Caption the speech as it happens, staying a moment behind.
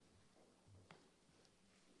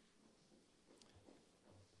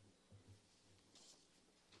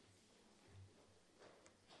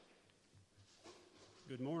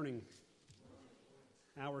Good morning.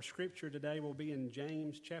 Our scripture today will be in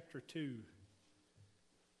James chapter 2.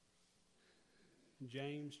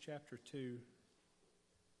 James chapter 2,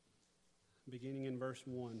 beginning in verse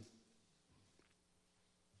 1. It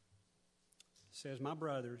says, "My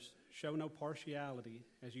brothers, show no partiality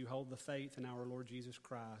as you hold the faith in our Lord Jesus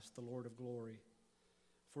Christ, the Lord of glory.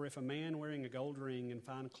 For if a man wearing a gold ring and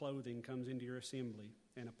fine clothing comes into your assembly,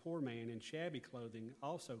 and a poor man in shabby clothing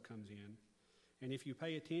also comes in, and if you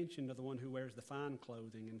pay attention to the one who wears the fine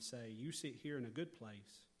clothing and say, 'You sit here in a good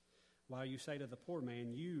place,' while you say to the poor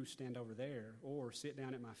man, 'You stand over there,' or 'Sit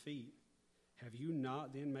down at my feet,' have you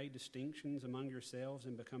not then made distinctions among yourselves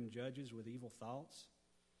and become judges with evil thoughts?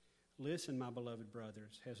 Listen, my beloved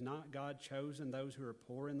brothers, has not God chosen those who are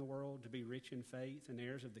poor in the world to be rich in faith and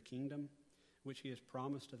heirs of the kingdom, which he has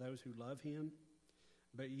promised to those who love him?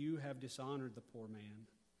 But you have dishonored the poor man.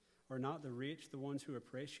 Are not the rich the ones who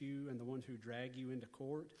oppress you and the ones who drag you into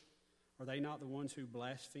court? Are they not the ones who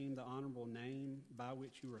blaspheme the honorable name by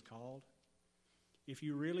which you are called? If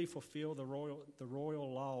you really fulfill the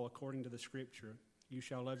royal law according to the Scripture, 'You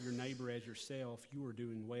shall love your neighbor as yourself,' you are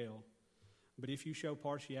doing well. But if you show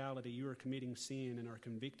partiality, you are committing sin and are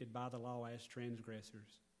convicted by the law as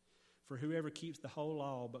transgressors. For whoever keeps the whole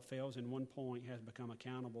law but fails in one point has become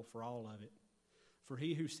accountable for all of it. For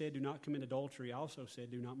he who said, 'Do not commit adultery,' also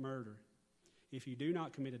said, 'Do not murder.' If you do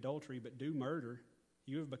not commit adultery but do murder,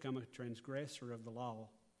 you have become a transgressor of the law.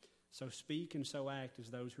 So speak and so act as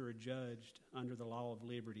those who are judged under the law of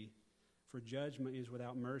liberty. For judgment is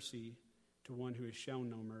without mercy to one who has shown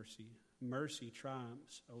no mercy. Mercy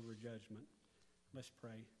triumphs over judgment." Let's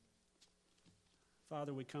pray.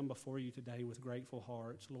 Father, we come before you today with grateful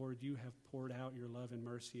hearts. Lord, you have poured out your love and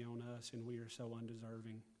mercy on us, and we are so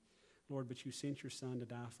undeserving. Lord, but you sent your Son to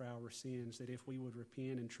die for our sins, that if we would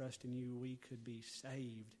repent and trust in you, we could be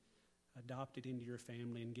saved, adopted into your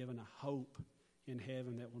family, and given a hope in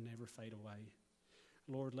heaven that will never fade away.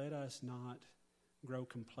 Lord, let us not grow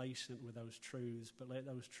complacent with those truths, but let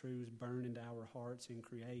those truths burn into our hearts and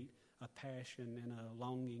create a passion and a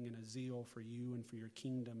longing and a zeal for you and for your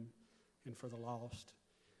kingdom and for the lost.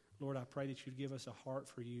 Lord, I pray that you'd give us a heart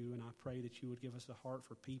for you, and I pray that you would give us a heart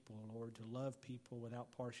for people, Lord, to love people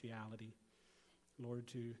without partiality. Lord,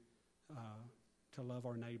 to love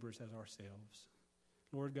our neighbors as ourselves.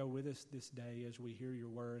 Lord, go with us this day as we hear your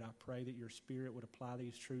word. I pray that your Spirit would apply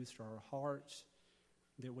these truths to our hearts,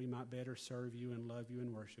 that we might better serve you and love you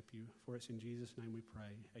and worship you. For it's in Jesus' name we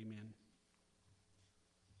pray. Amen.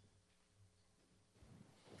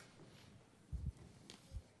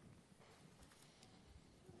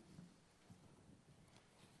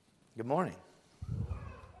 Good morning.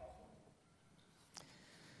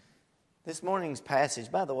 This morning's passage,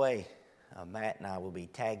 by the way, Matt and I will be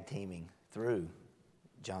tag teaming through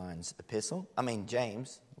James. I'm in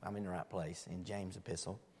the right place, in James'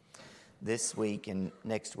 epistle. This week and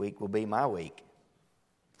next week will be my week.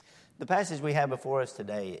 The passage we have before us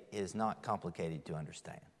today is not complicated to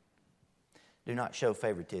understand. Do not show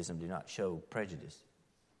favoritism, do not show prejudice.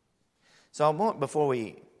 So I want, before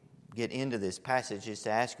we get into this passage, is to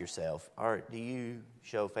ask yourself, do you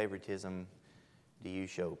show favoritism? Do you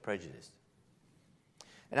show prejudice?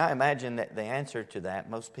 And I imagine that the answer to that,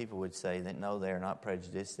 most people would say that no, they are not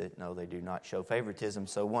prejudiced, that no, they do not show favoritism.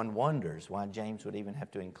 So one wonders why James would even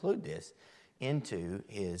have to include this into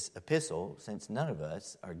his epistle, since none of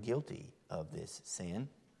us are guilty of this sin.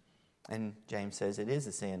 And James says it is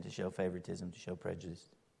a sin to show favoritism, to show prejudice.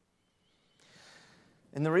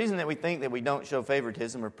 And the reason that we think that we don't show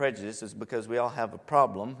favoritism or prejudice is because we all have a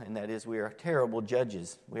problem, and that is we are terrible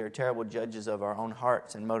judges. We are terrible judges of our own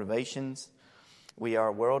hearts and motivations. We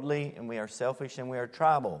are worldly, and we are selfish, and we are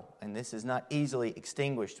tribal. And this is not easily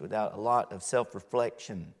extinguished without a lot of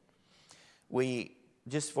self-reflection.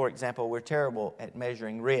 For example, we're terrible at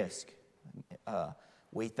measuring risk.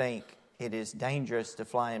 We think it is dangerous to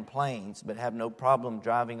fly in planes, but have no problem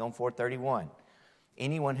driving on 431.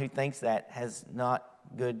 Anyone who thinks that has not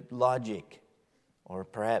good logic, or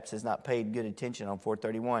perhaps has not paid good attention on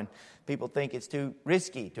 431. People think it's too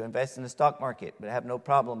risky to invest in the stock market, but have no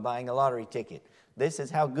problem buying a lottery ticket. This is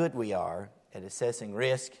how good we are at assessing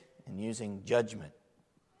risk and using judgment.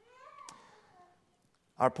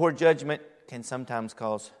 Our poor judgment can sometimes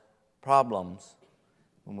cause problems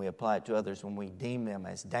when we apply it to others, when we deem them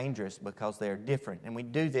as dangerous because they are different. And we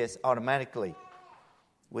do this automatically.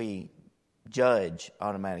 We judge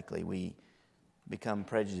automatically. We become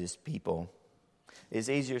prejudiced people. It's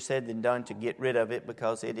easier said than done to get rid of it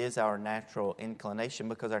because it is our natural inclination,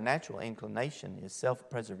 because our natural inclination is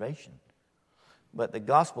self-preservation. But the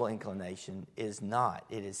gospel inclination is not.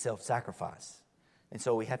 It is self-sacrifice. And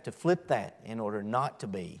so we have to flip that in order not to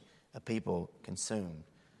be a people consumed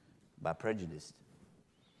by prejudice.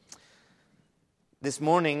 This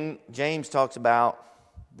morning, James talks about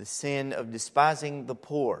the sin of despising the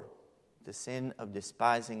poor. The sin of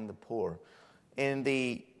despising the poor. In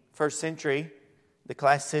the first century, the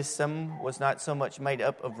class system was not so much made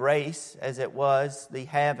up of race as it was the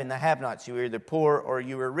have and the have-nots. You were either poor or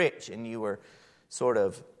you were rich, and you were sort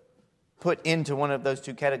of put into one of those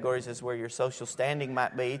two categories as where your social standing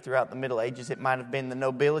might be. Throughout the Middle Ages, it might have been the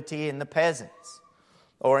nobility and the peasants.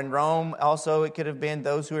 Or in Rome, also, it could have been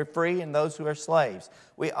those who are free and those who are slaves.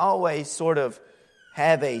 We always sort of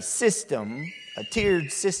have a system, a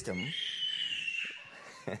tiered system.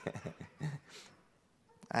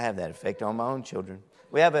 I have that effect on my own children.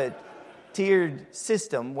 We have a tiered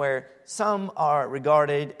system where some are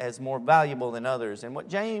regarded as more valuable than others. And what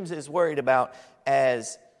James is worried about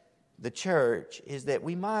as the church is that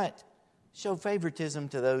we might show favoritism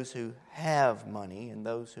to those who have money, and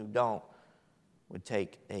those who don't would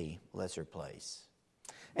take a lesser place.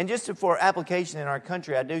 And just for application in our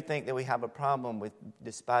country, I do think that we have a problem with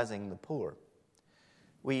despising the poor.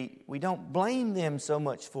 We don't blame them so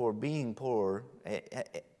much for being poor,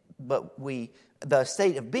 but the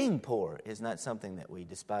state of being poor is not something that we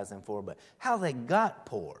despise them for, but how they got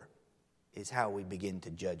poor is how we begin to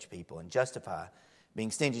judge people and justify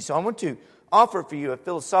being stingy. So I want to offer for you a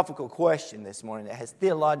philosophical question this morning that has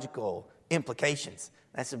theological implications.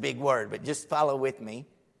 That's a big word, but just follow with me.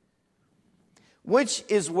 Which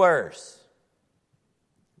is worse?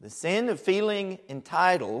 The sin of feeling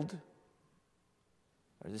entitled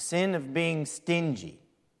or the sin of being stingy?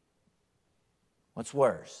 What's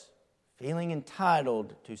worse? Feeling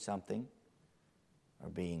entitled to something or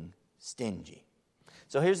being stingy?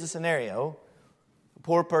 So here's the scenario. A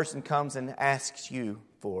poor person comes and asks you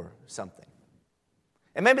for something.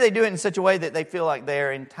 And maybe they do it in such a way that they feel like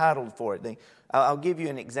they're entitled for it. I'll give you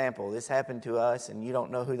an example. This happened to us, and you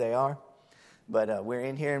don't know who they are. But we're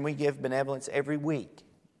in here, and we give benevolence every week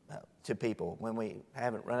to people when we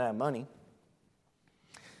haven't run out of money.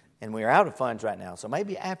 And we're out of funds right now. So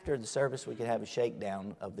maybe after the service, we could have a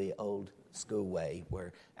shakedown of the old school way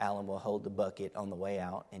where Alan will hold the bucket on the way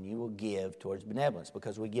out, and you will give towards benevolence.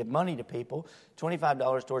 Because we give money to people,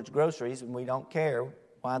 $25 towards groceries, and we don't care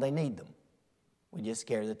why they need them. We just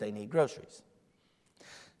care that they need groceries.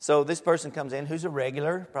 So this person comes in who's a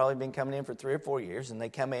regular, probably been coming in for 3 or 4 years, and they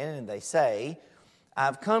come in and they say,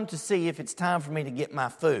 I've come to see if it's time for me to get my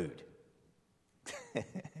food.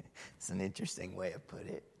 It's an interesting way of putting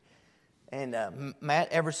it. And Matt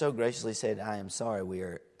ever so graciously said, I am sorry, we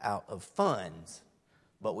are out of funds.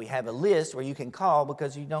 But we have a list where you can call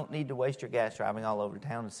because you don't need to waste your gas driving all over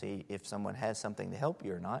town to see if someone has something to help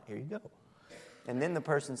you or not. Here you go. And then the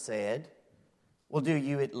person said, well, do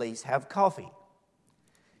you at least have coffee?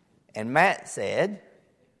 And Matt said,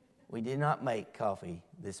 we did not make coffee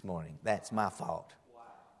this morning. That's my fault.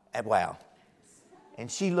 Wow. And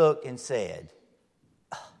she looked and said,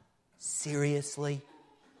 seriously?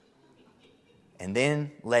 And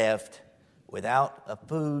then left without a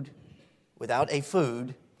food,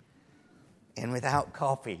 and without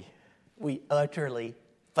coffee. We utterly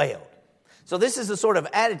failed. So this is the sort of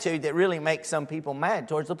attitude that really makes some people mad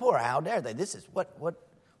towards the poor. How dare they? This is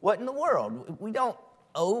what in the world? We don't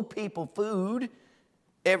owe people food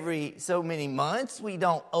every so many months. We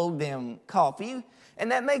don't owe them coffee.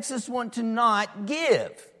 And that makes us want to not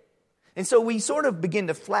give. And so we sort of begin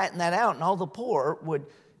to flatten that out, and all the poor would,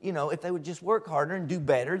 if they would just work harder and do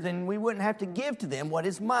better, then we wouldn't have to give to them what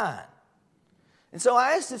is mine. And so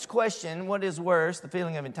I asked this question, what is worse, the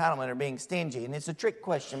feeling of entitlement or being stingy? And it's a trick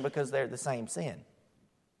question because they're the same sin.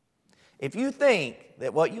 If you think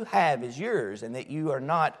that what you have is yours and that you are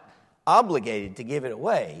not obligated to give it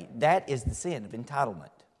away, that is the sin of entitlement.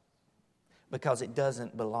 Because it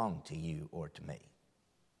doesn't belong to you or to me.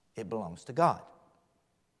 It belongs to God.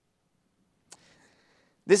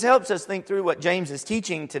 This helps us think through what James is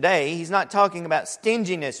teaching today. He's not talking about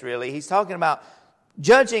stinginess, really. He's talking about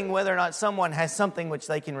judging whether or not someone has something which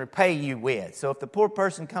they can repay you with. So if the poor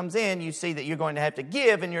person comes in, you see that you're going to have to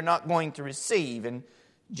give and you're not going to receive. And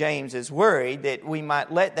James is worried that we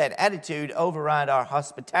might let that attitude override our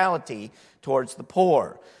hospitality towards the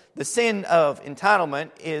poor. The sin of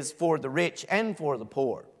entitlement is for the rich and for the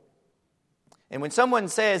poor. And when someone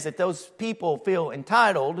says that those people feel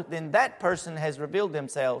entitled, then that person has revealed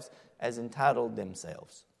themselves as entitled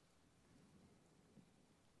themselves.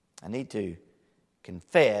 I need to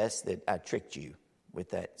confess that I tricked you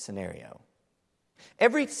with that scenario.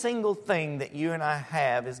 Every single thing that you and I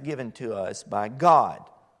have is given to us by God.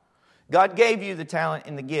 God gave you the talent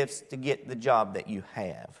and the gifts to get the job that you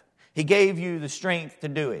have. He gave you the strength to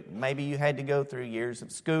do it. Maybe you had to go through years of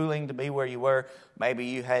schooling to be where you were. Maybe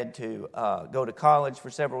you had to go to college for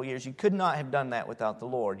several years. You could not have done that without the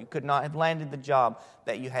Lord. You could not have landed the job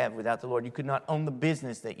that you have without the Lord. You could not own the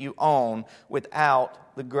business that you own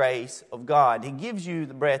without the grace of God. He gives you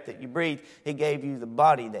the breath that you breathe. He gave you the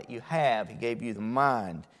body that you have. He gave you the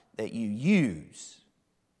mind that you use.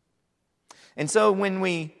 And so when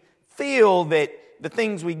we feel that the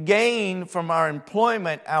things we gain from our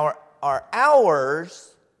employment are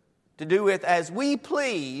ours to do with as we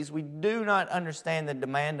please, we do not understand the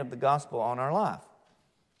demand of the gospel on our life.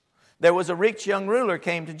 There was a rich young ruler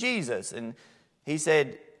came to Jesus, and he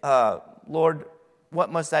said, Lord,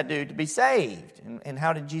 what must I do to be saved? And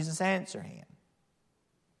how did Jesus answer him?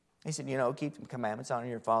 He said, keep the commandments, honor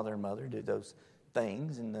your father and mother, do those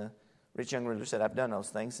things. And the rich young ruler said, I've done those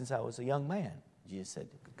things since I was a young man. Jesus said,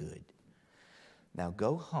 good. Now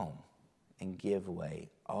go home and give away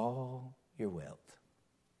all your wealth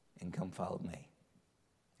and come follow me,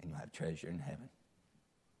 and you'll have treasure in heaven.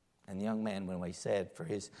 And the young man went away sad, for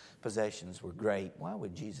his possessions were great. Why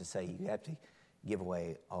would Jesus say you have to give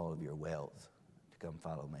away all of your wealth to come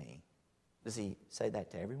follow me? Does he say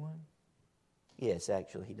that to everyone? Yes,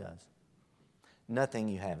 actually he does. Nothing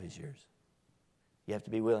you have is yours. You have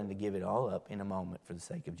to be willing to give it all up in a moment for the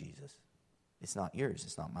sake of Jesus. It's not yours,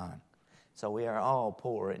 it's not mine. So we are all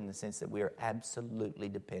poor in the sense that we are absolutely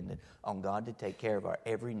dependent on God to take care of our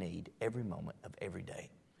every need, every moment of every day.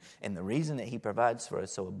 And the reason that He provides for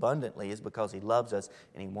us so abundantly is because He loves us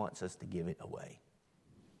and He wants us to give it away.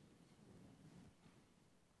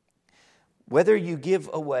 Whether you give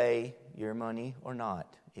away your money or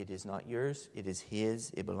not, it is not yours, it is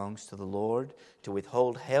His, it belongs to the Lord. To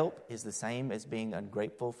withhold help is the same as being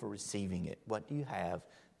ungrateful for receiving it. What do you have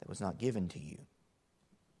that was not given to you?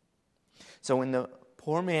 So when the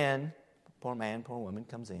poor man, poor woman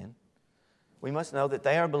comes in, we must know that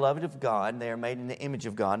they are beloved of God, they are made in the image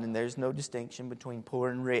of God, and there's no distinction between poor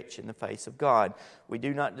and rich in the face of God. We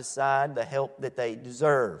do not decide the help that they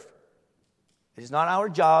deserve. It is not our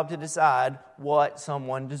job to decide what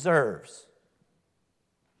someone deserves.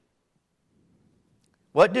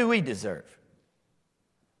 What do we deserve?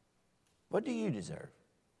 What do you deserve?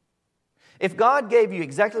 If God gave you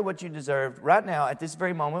exactly what you deserved right now at this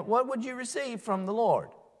very moment, what would you receive from the Lord?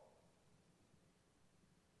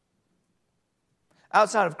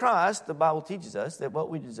 Outside of Christ, the Bible teaches us that what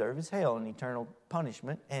we deserve is hell and eternal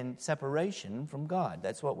punishment and separation from God.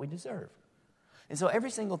 That's what we deserve. And so every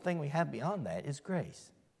single thing we have beyond that is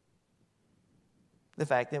grace. The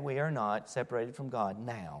fact that we are not separated from God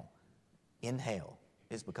now in hell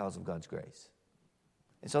is because of God's grace.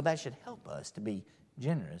 And so that should help us to be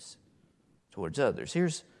generous towards others.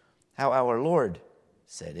 Here's how our Lord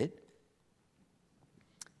said it.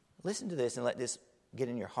 Listen to this and let this get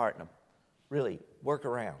in your heart and really work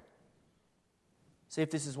around. See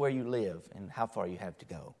if this is where you live and how far you have to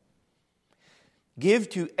go. Give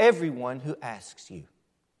to everyone who asks you.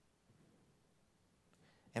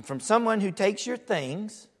 And from someone who takes your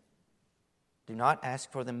things, do not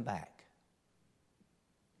ask for them back.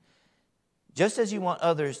 Just as you want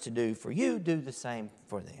others to do for you, do the same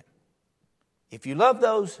for them. If you love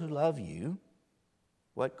those who love you,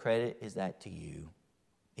 what credit is that to you?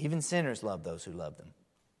 Even sinners love those who love them.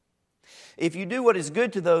 If you do what is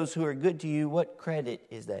good to those who are good to you, what credit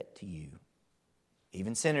is that to you?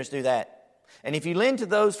 Even sinners do that. And if you lend to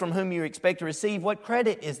those from whom you expect to receive, what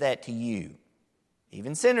credit is that to you?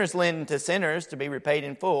 Even sinners lend to sinners to be repaid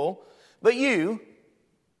in full. But you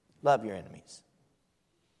love your enemies.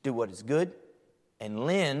 Do what is good and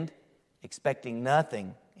lend, expecting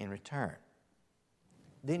nothing in return.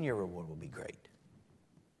 Then your reward will be great.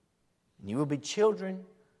 And you will be children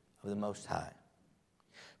of the Most High.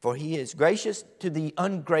 For He is gracious to the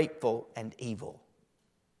ungrateful and evil.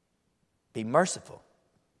 Be merciful,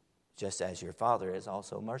 just as your Father is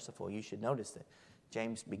also merciful. You should notice that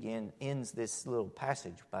James ends this little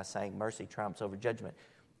passage by saying mercy triumphs over judgment.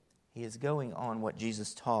 He is going on what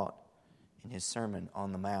Jesus taught in His Sermon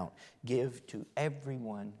on the Mount. Give to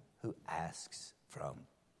everyone who asks from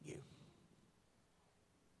you.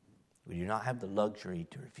 We do not have the luxury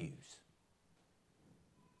to refuse.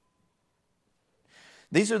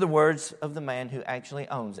 These are the words of the man who actually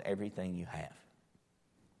owns everything you have.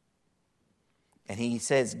 And he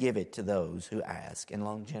says, give it to those who ask, and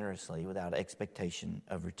loan generously without expectation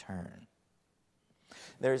of return.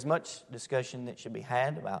 There is much discussion that should be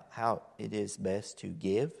had about how it is best to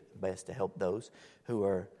give, best to help those who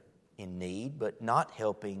are in need, but not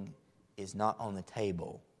helping is not on the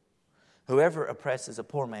table. Whoever oppresses a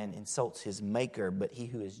poor man insults his maker, but he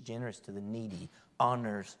who is generous to the needy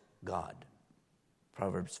honors God.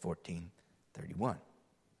 Proverbs 14:31.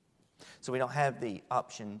 So we don't have the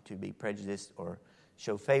option to be prejudiced or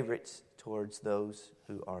show favorites towards those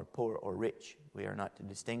who are poor or rich. We are not to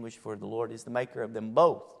distinguish, for the Lord is the maker of them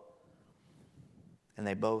both. And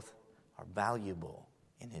they both are valuable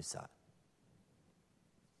in His sight.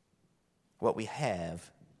 What we have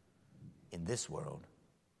in this world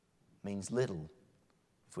means little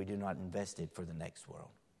if we do not invest it for the next world.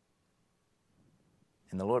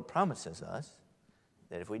 And the Lord promises us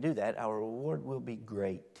that if we do that, our reward will be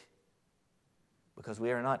great, because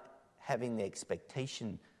we are not having the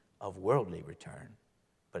expectation of worldly return,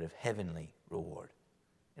 but of heavenly reward.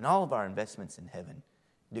 And all of our investments in heaven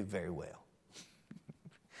do very well.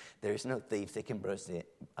 There is no thief that can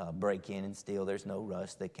break in and steal. There's no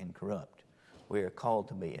rust that can corrupt. We are called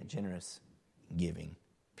to be a generous, giving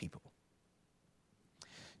people.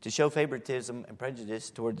 To show favoritism and prejudice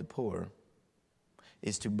toward the poor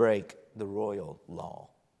is to break the royal law.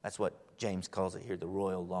 That's what James calls it here, the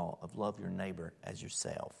royal law of love your neighbor as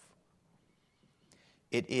yourself.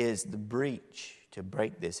 It is the breach, to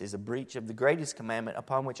break this, is a breach of the greatest commandment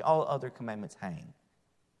upon which all other commandments hang.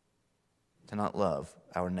 To not love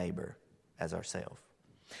our neighbor as ourselves.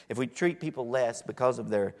 If we treat people less because of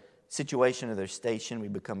their situation or their station, we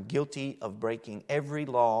become guilty of breaking every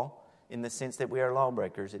law, in the sense that we are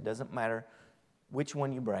lawbreakers. It doesn't matter which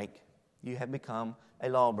one you break. You have become a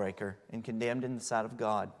lawbreaker and condemned in the sight of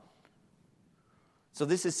God. So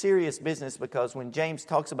this is serious business, because when James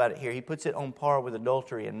talks about it here, he puts it on par with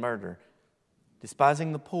adultery and murder.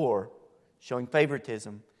 Despising the poor, showing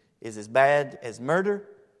favoritism, is as bad as murder.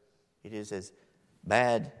 It is as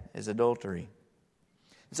bad as adultery.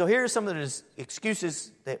 So here are some of the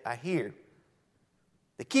excuses that I hear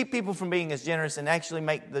that keep people from being as generous and actually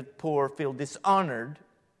make the poor feel dishonored,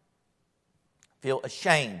 feel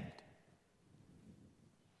ashamed.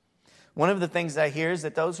 One of the things I hear is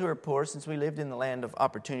that those who are poor, since we lived in the land of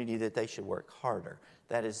opportunity, that they should work harder.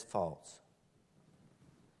 That is false.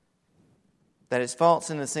 That is false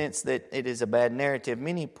in the sense that it is a bad narrative.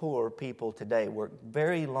 Many poor people today work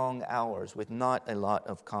very long hours with not a lot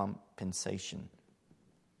of compensation.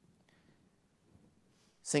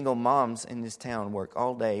 Single moms in this town work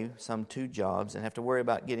all day, some 2 jobs, and have to worry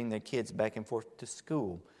about getting their kids back and forth to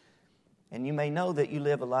school. And you may know that you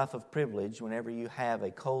live a life of privilege whenever you have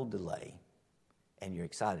a cold delay and you're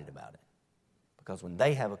excited about it. Because when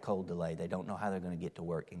they have a cold delay, they don't know how they're going to get to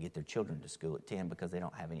work and get their children to school at 10 because they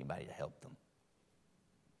don't have anybody to help them.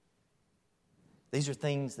 These are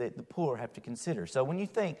things that the poor have to consider. So when you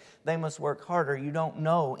think they must work harder, you don't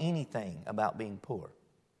know anything about being poor.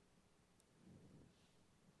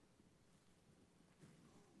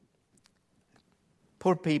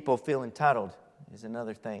 Poor people feel entitled is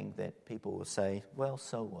another thing that people will say, well,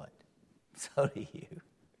 so what? So do you.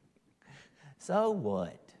 So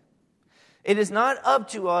what? It is not up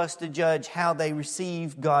to us to judge how they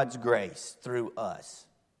receive God's grace through us.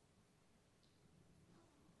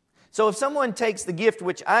 So if someone takes the gift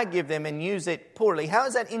which I give them and use it poorly, how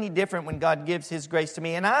is that any different when God gives His grace to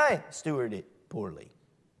me and I steward it poorly?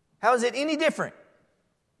 How is it any different?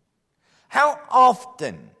 How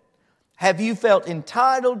often have you felt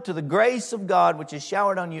entitled to the grace of God which is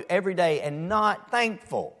showered on you every day and not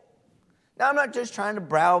thankful? Now, I'm not just trying to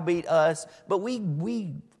browbeat us, but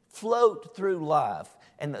we float through life,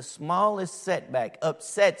 and the smallest setback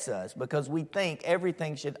upsets us because we think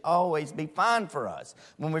everything should always be fine for us,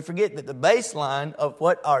 when we forget that the baseline of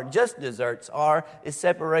what our just desserts are is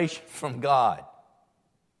separation from God.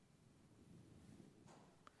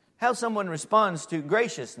 How someone responds to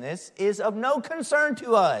graciousness is of no concern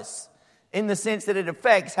to us, in the sense that it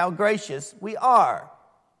affects how gracious we are.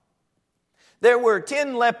 There were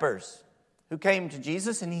 10 lepers who came to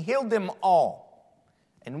Jesus, and He healed them all.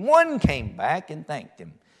 And one came back and thanked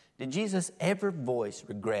Him. Did Jesus ever voice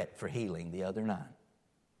regret for healing the other 9?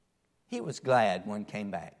 He was glad one came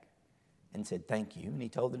back and said, thank you. And He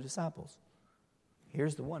told the disciples,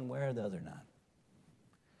 here's the one, where are the other 9?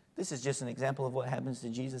 This is just an example of what happens to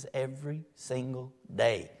Jesus every single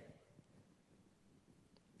day.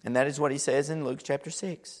 And that is what He says in Luke chapter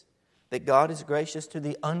 6, that God is gracious to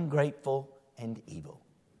the ungrateful and evil.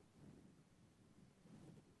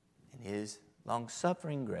 And His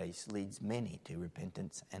long-suffering grace leads many to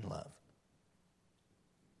repentance and love.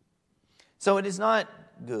 So it is not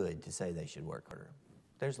good to say they should work harder.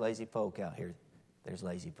 There's lazy folk out here. There's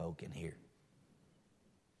lazy folk in here.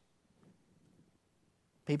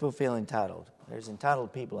 People feel entitled. There's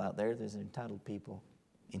entitled people out there. There's entitled people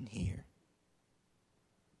in here.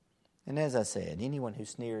 And as I said, anyone who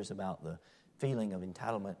sneers about the feeling of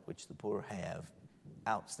entitlement which the poor have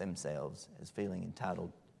outs themselves as feeling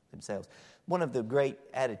entitled themselves. One of the great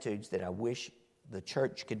attitudes that I wish the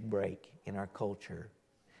church could break in our culture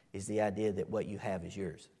is the idea that what you have is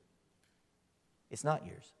yours. It's not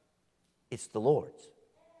yours. It's the Lord's.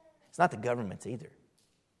 It's not the government's either.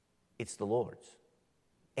 It's the Lord's.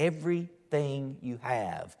 Everything you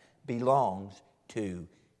have belongs to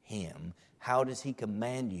Him. How does He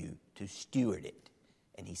command you to steward it?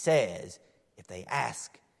 And He says, if they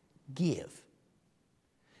ask, give.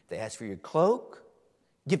 If they ask for your cloak,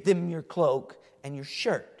 give them your cloak and your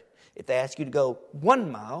shirt. If they ask you to go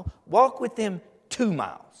 1 mile, walk with them 2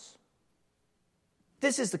 miles.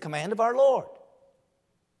 This is the command of our Lord.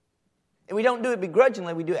 And we don't do it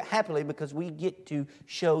begrudgingly, we do it happily because we get to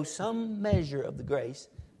show some measure of the grace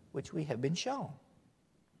which we have been shown.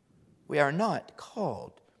 We are not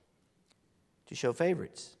called to show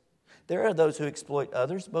favorites. There are those who exploit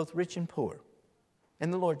others, both rich and poor.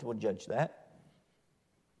 And the Lord will judge that.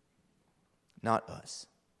 Not us.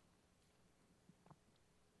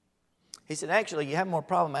 He said, actually, you have more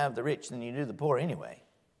problem out of the rich than you do the poor anyway.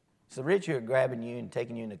 It's the rich who are grabbing you and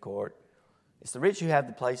taking you into court. It's the rich who have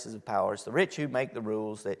the places of power. It's the rich who make the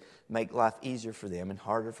rules that make life easier for them and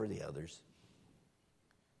harder for the others.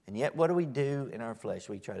 And yet, what do we do in our flesh?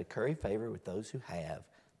 We try to curry favor with those who have,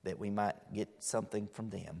 that we might get something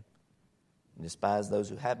from them, and despise those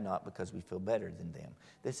who have not because we feel better than them.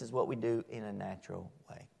 This is what we do in a natural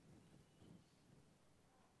way.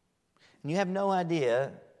 And you have no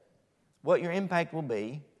idea what your impact will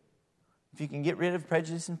be if you can get rid of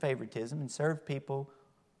prejudice and favoritism and serve people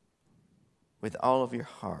with all of your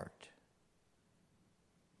heart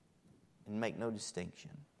and make no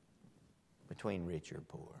distinction between rich or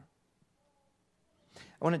poor.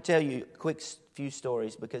 I want to tell you a quick few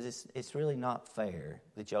stories because it's really not fair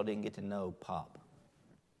that y'all didn't get to know Pop,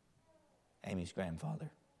 Amy's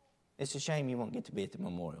grandfather. It's a shame you won't get to be at the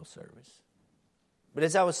memorial service. But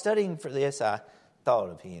as I was studying for this, I thought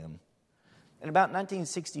of him. In about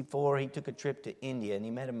 1964, he took a trip to India and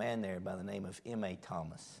he met a man there by the name of M.A.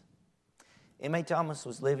 Thomas. M.A. Thomas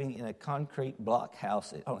was living in a concrete block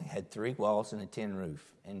house that only had 3 walls and a tin roof.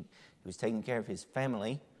 And he was taking care of his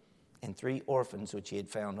family and 3 orphans which he had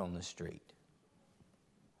found on the street.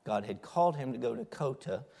 God had called him to go to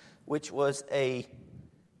Kota, which was a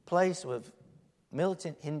place with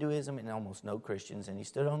militant Hinduism and almost no Christians. And he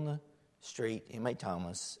stood on the street, M.A.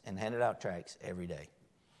 Thomas, and handed out tracts every day.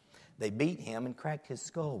 They beat him and cracked his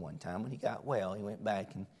skull one time. When he got well, he went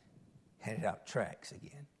back and handed out tracts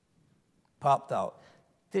again. Pop thought,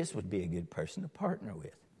 this would be a good person to partner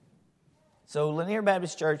with. So Lanier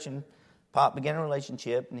Baptist Church and Pop began a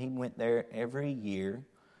relationship, and he went there every year.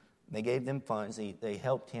 They gave them funds. They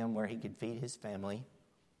helped him where he could feed his family.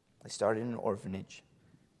 They started an orphanage.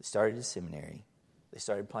 They started a seminary. They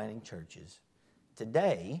started planting churches.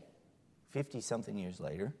 Today, 50-something years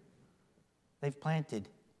later, they've planted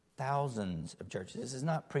thousands of churches. This is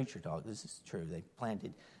not preacher talk. This is true. They've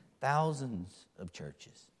planted thousands of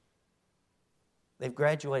churches. They've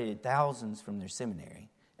graduated thousands from their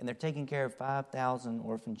seminary, and they're taking care of 5,000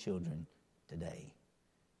 orphan children today.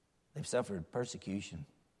 They've suffered persecution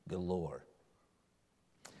galore.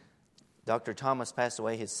 Dr. Thomas passed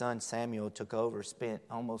away. His son Samuel took over, spent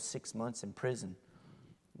almost 6 months in prison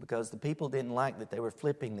because the people didn't like that they were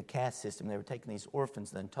flipping the caste system. They were taking these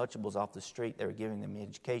orphans, the untouchables, off the street. They were giving them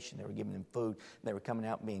education. They were giving them food. They were coming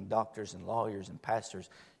out being doctors and lawyers and pastors,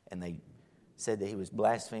 and they said that he was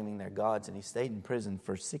blaspheming their gods, and he stayed in prison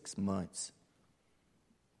for 6 months.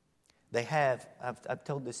 They have, I've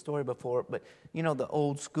told this story before, but you know the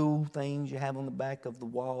old school things you have on the back of the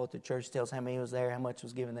wall at the church tells how many was there, how much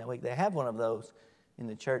was given that week. They have one of those in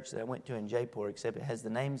the church that I went to in Jaipur, except it has the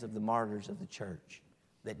names of the martyrs of the church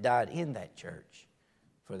that died in that church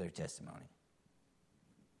for their testimony.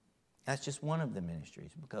 That's just one of the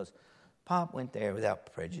ministries, because Pop went there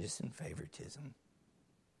without prejudice and favoritism.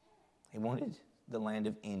 He wanted the land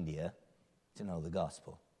of India to know the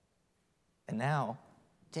gospel. And now,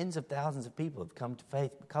 tens of thousands of people have come to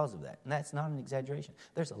faith because of that. And that's not an exaggeration.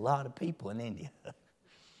 There's a lot of people in India.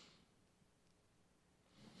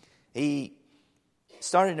 He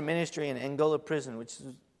started a ministry in Angola prison, which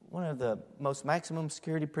is one of the most maximum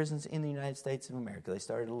security prisons in the United States of America. They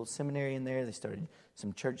started a little seminary in there. They started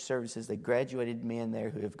some church services. They graduated men there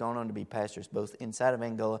who have gone on to be pastors both inside of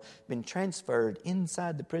Angola, been transferred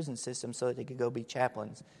inside the prison system so that they could go be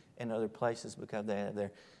chaplains in other places because they have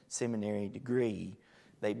their seminary degree.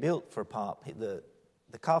 They built for Pop, the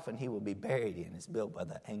coffin he will be buried in is built by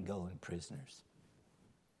the Angolan prisoners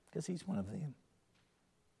because he's one of them.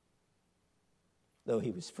 Though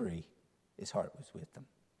he was free, his heart was with them.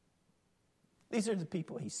 These are the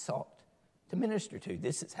people he sought to minister to.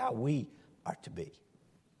 This is how we are to be.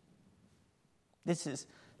 This is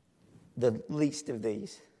the least of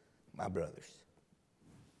these, my brothers.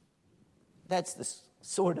 That's the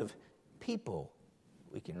sort of people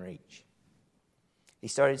we can reach. He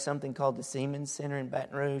started something called the Seamen's Center in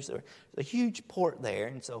Baton Rouge. There's a huge port there,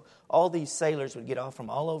 and so all these sailors would get off from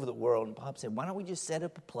all over the world, and Pop said, why don't we just set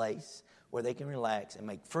up a place where they can relax and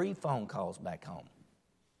make free phone calls back home?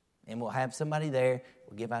 And we'll have somebody there,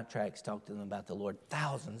 we'll give out tracts, talk to them about the Lord.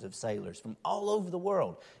 Thousands of sailors from all over the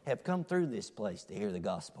world have come through this place to hear the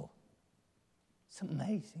gospel. It's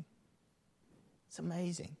amazing. It's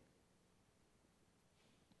amazing.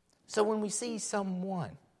 So when we see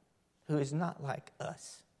someone who is not like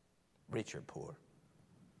us, rich or poor,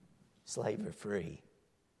 slave or free,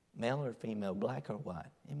 male or female, black or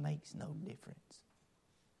white, it makes no difference.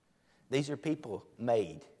 These are people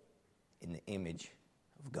made in the image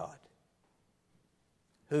of God,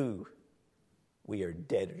 who we are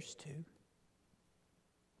debtors to.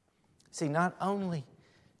 See, not only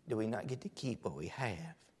do we not get to keep what we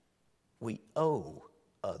have, we owe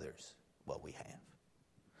others what we have.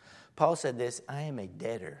 Paul said this, I am a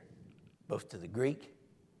debtor both to the Greek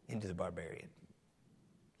and to the barbarian.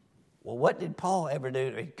 Well, what did Paul ever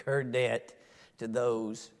do to incur debt to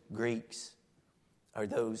those Greeks or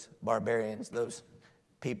those barbarians, those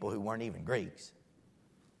people who weren't even Greeks?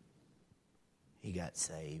 He got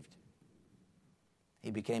saved. He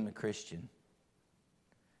became a Christian.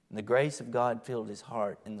 And the grace of God filled his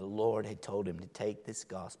heart, and the Lord had told him to take this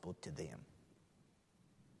gospel to them.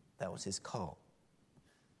 That was his call.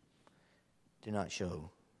 Do not show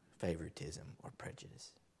favoritism or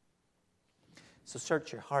prejudice. So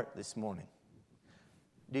search your heart this morning.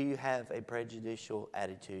 Do you have a prejudicial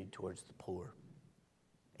attitude towards the poor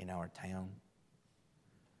in our town?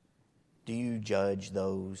 Do you judge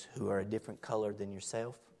those who are a different color than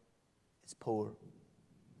yourself as poor?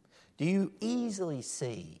 Do you easily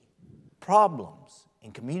see problems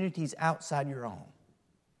in communities outside your own,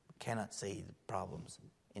 but cannot see the problems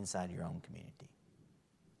inside your own community?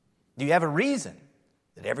 Do you have a reason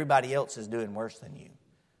that everybody else is doing worse than you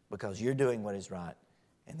because you're doing what is right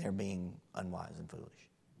and they're being unwise and foolish?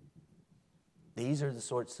 These are the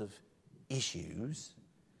sorts of issues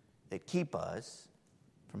that keep us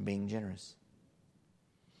from being generous.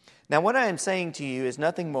 Now, what I am saying to you is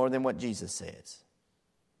nothing more than what Jesus says.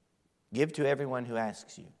 Give to everyone who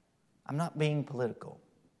asks you. I'm not being political.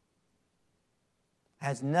 It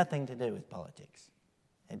has nothing to do with politics.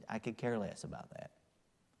 And I could care less about that.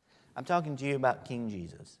 I'm talking to you about King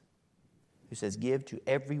Jesus, who says, give to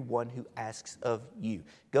everyone who asks of you.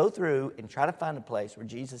 Go through and try to find a place where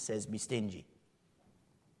Jesus says, be stingy.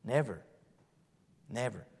 Never.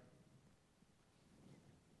 Never.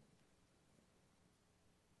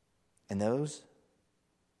 And those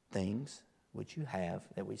things which you have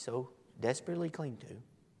that we so desperately cling to,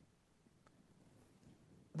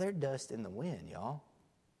 they're dust in the wind, y'all.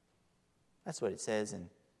 That's what it says in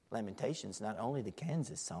Lamentations, not only the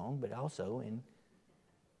Kansas song, but also in,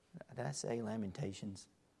 did I say Lamentations?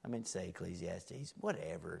 I meant to say Ecclesiastes.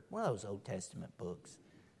 Whatever. One of those Old Testament books.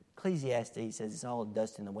 Ecclesiastes says it's all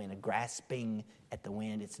dust in the wind, a grasping at the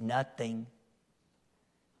wind. It's nothing.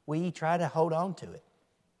 We try to hold on to it.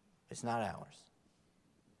 It's not ours.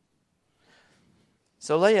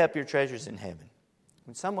 So lay up your treasures in heaven.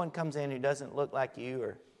 When someone comes in who doesn't look like you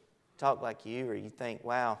or talk like you, or you think,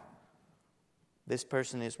 wow, this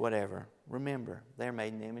person is whatever, remember, they're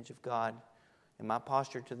made in the image of God. And my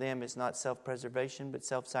posture to them is not self-preservation, but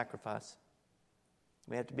self-sacrifice.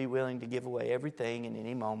 We have to be willing to give away everything in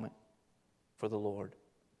any moment for the Lord.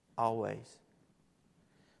 Always.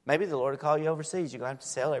 Maybe the Lord will call you overseas. You're going to have to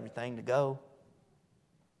sell everything to go.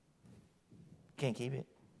 Can't keep it.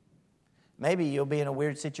 Maybe you'll be in a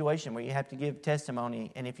weird situation where you have to give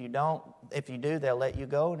testimony, and if you do, they'll let you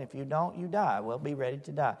go, and if you don't, you die. Well, be ready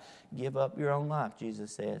to die. Give up your own life,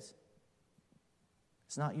 Jesus says.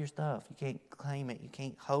 It's not your stuff. You can't claim it. You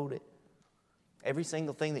can't hold it. Every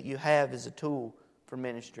single thing that you have is a tool for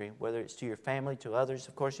ministry, whether it's to your family, to others.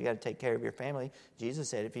 Of course, you got to take care of your family. Jesus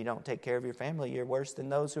said if you don't take care of your family, you're worse than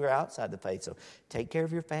those who are outside the faith. So take care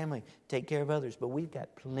of your family, take care of others. But we've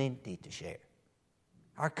got plenty to share.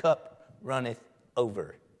 Our cup runneth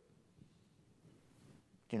over.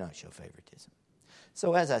 Do not show favoritism.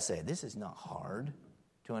 So as I said, this is not hard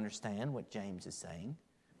to understand what James is saying.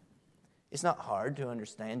 It's not hard to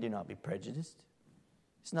understand do not be prejudiced.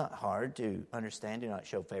 It's not hard to understand do not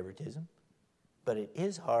show favoritism. But it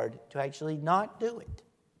is hard to actually not do it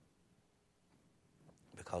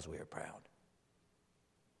because we are proud.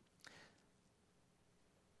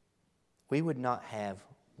 We would not have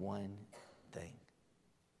one thing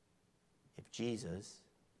if Jesus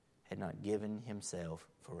had not given himself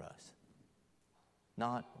for us.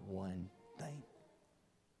 Not one thing.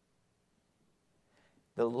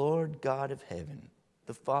 The Lord God of heaven,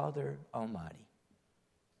 the Father Almighty,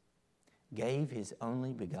 gave His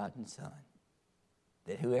only begotten Son,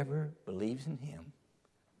 that whoever believes in Him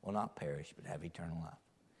will not perish but have eternal life.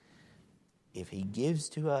 If He gives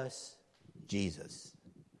to us Jesus,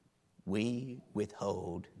 we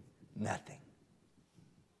withhold nothing.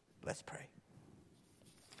 Let's pray.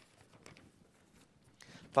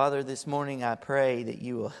 Father, this morning I pray that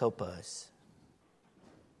you will help us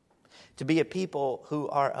to be a people who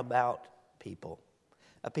are about people,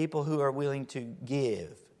 a people who are willing to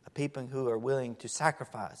give, a people who are willing to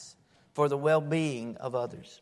sacrifice for the well-being of others.